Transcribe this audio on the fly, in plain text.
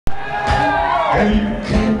And you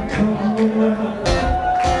can't come around.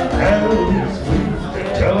 Elvis, please, the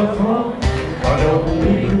telephone. I don't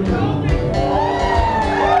need to know.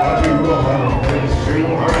 I do a hundred street.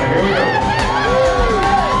 All right, here we go.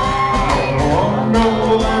 I don't want no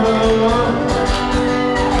other love.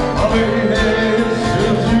 Oh, baby,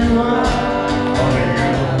 since you are.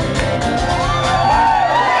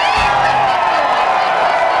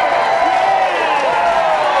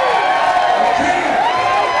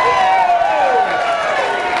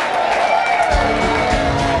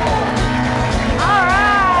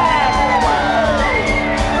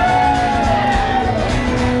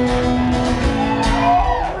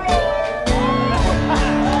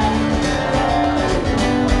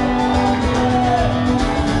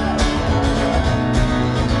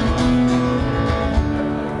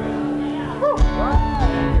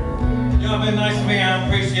 Nice to meet you. I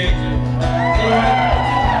appreciate you.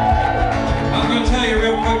 I'm going to tell you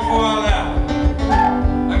real quick before I left.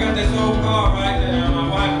 I got this old car right there. My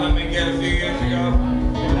wife let me get a few years ago.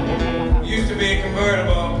 It used to be a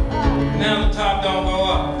convertible. Now the top don't go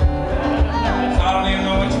up. So I don't even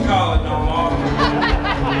know what you call it no more.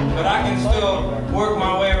 But I can still work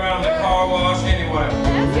my way around the car wash anyway.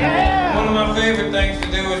 One of my favorite things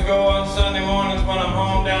to do is go on Sunday mornings when I'm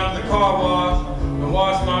home down to the car wash and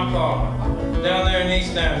wash my car. Down there in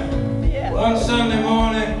East Snider. One Sunday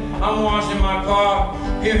morning, I'm washing my car.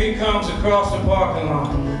 Here he comes across the parking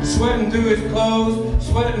lot, sweating through his clothes,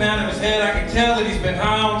 sweating out of his head. I can tell that he's been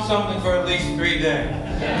high on something for at least 3 days,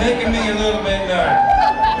 making me a little bit nervous.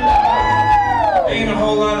 Ain't a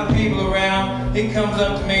whole lot of people around. He comes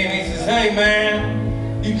up to me and he says, "Hey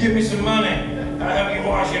man, you give me some money, I'll help you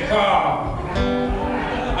wash your car."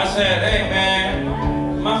 I said, "Hey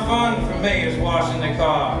man, my fun for me is washing the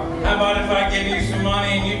car. How about if I give you some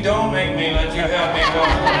money and you don't make me let you help me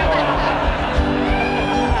wash the car?"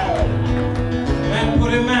 Man,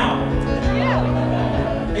 put him out.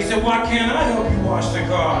 He said, "Why can't I help you wash the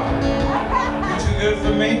car? You too good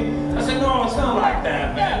for me?" I said, "No, it's not like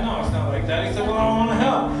that, man. No, it's not like that." He said, "Well, I want to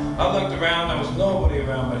help." I looked around, there was nobody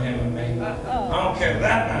around but him and me. I don't care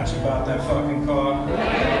that much about that fucking car.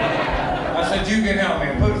 I said, "You can help me."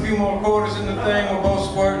 Put a few more quarters in the thing. We're both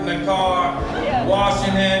squirting the car,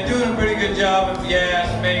 washing it, doing a pretty good job if you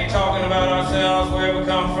ask me, talking about ourselves, where we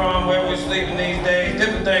come from, where we're sleeping these days,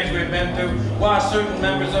 different things we've been through, why certain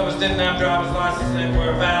members of us didn't have driver's licenses that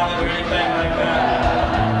were valid or anything like that.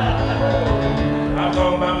 I'm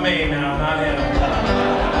talking about me now, not him.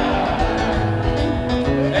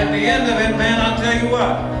 At the end of it, man, I'll tell you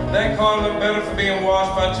what, that car looked better for being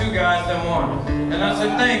washed by 2 guys than 1. And I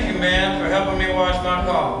said, "Thank you, man, for helping me wash my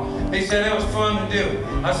car." He said, "It was fun to do."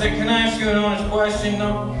 I said, "Can I ask you an honest question,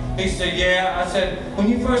 though?" He said, "Yeah." I said, "When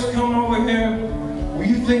you first come over here, were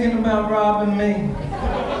you thinking about robbing me?"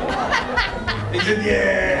 He said,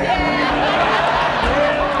 "Yeah."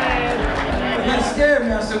 And that scared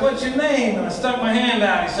me. I said, "What's your name?" And I stuck my hand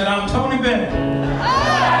out. He said, "I'm Tony Bennett."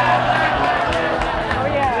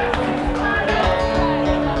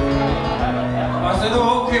 I said,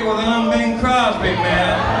 "Oh, okay, well then I'm Bing Crosby,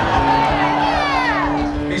 man."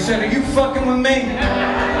 He said, "Are you fucking with me?"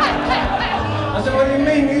 I said, "What do you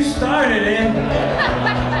mean? You started it."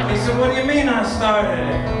 He said, "What do you mean I started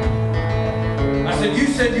it?" I said, "You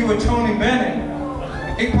said you were Tony Bennett."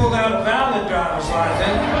 He pulled out a valid driver's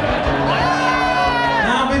license. And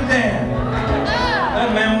I'll be damned. That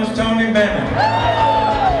man was Tony Bennett.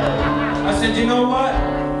 I said, "You know what?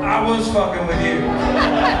 I was fucking with you.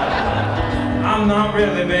 I'm not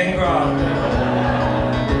really Bing Crosby."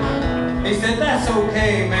 He said, "That's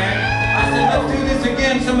okay, man." I said, "Let's do this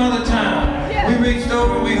again some other time." We reached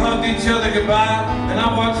over, we hugged each other goodbye, and I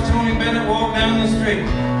watched Tony Bennett walk down the street.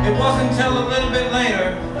 It wasn't until a little bit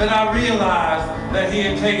later that I realized that he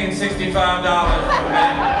had taken $65 from me.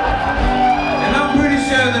 And I'm pretty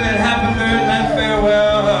sure that it happened during that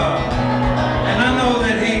farewell hug. And I know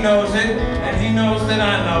that he knows it, and he knows that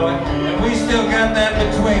I know it, and we still got that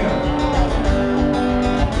between us.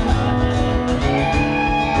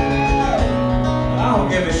 I don't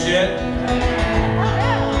give a shit.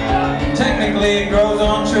 Technically, it grows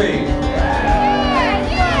on trees.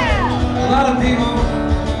 A lot of people,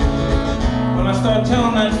 when I start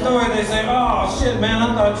telling that story, they say, "Oh shit, man,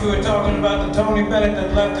 I thought you were talking about the Tony Bennett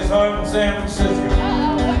that left his heart in San Francisco."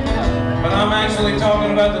 But I'm actually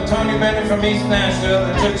talking about the Tony Bennett from East Nashville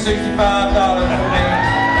that took $65 from me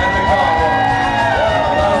at the car wash.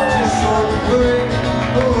 I was too short to work,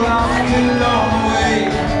 oh, I was too long away.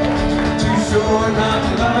 Too short not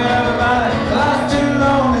to love everybody, I was too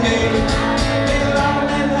long to hate. Been long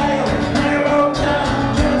and late, railroad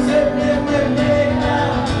time, just sitting with me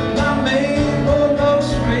now. Not me, oh no,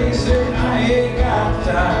 straight, say I ain't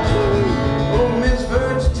time. Oh, Miss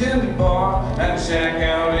Bird's tender bar at a shack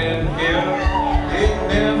out in the hill. It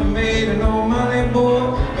never made no money,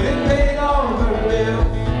 boy, but it paid all of her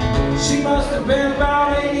bills. She must have been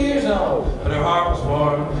about 8 years old, but her heart was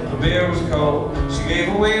warm, the beer was cold. She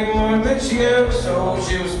gave away more than she ever sold.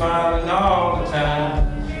 She was smiling all the time.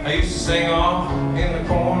 I used to sing off in the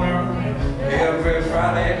corner every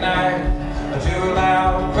Friday night to a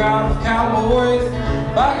loud crowd of cowboys,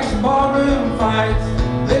 bikers and ballroom fights.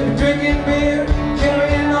 They'd be drinking beer,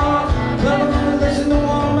 carrying on. None of them would listen to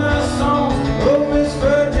one of my songs. Oh, Miss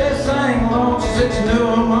Bird just sang along. She said she knew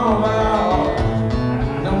them all about.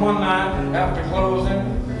 And then one night after closing,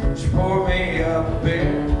 she poured me up a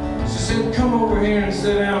beer. She said, come over here and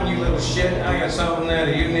sit down, you little shit. I got something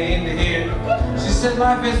that you need to hear. She said,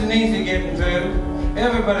 life isn't easy getting through.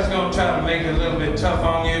 Everybody's gonna try to make it a little bit tough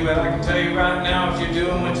on you, but I can tell you right now, if you're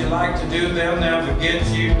doing what you like to do, they'll never get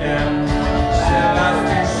you down. She said, life's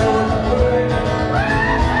too short to worry now.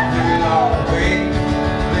 Do it all the way.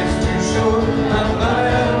 It's too short not to love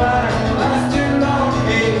everybody. Life's too long to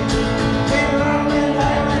hate. Came along and I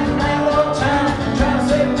went to my little town, trying to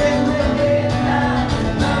save a little bit now.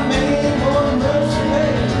 Not many more than those who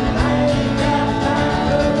pay. I ain't got time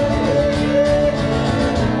to love everybody.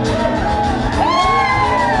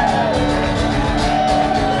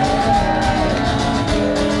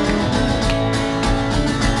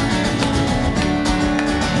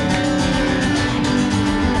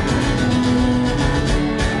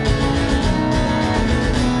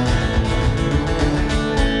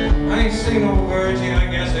 Seen no words yet, I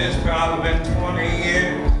guess it's probably been 20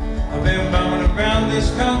 years. I've been bumming around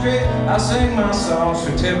this country. I sing my songs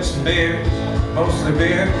for tips and beers, mostly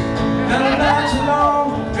beer. And the nights are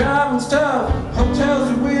long, driving's tough.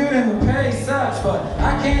 Hotels are weird and the pay sucks, but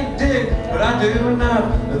I can't dig, but I do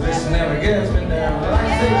enough that this never gets me down. Like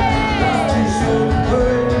I say,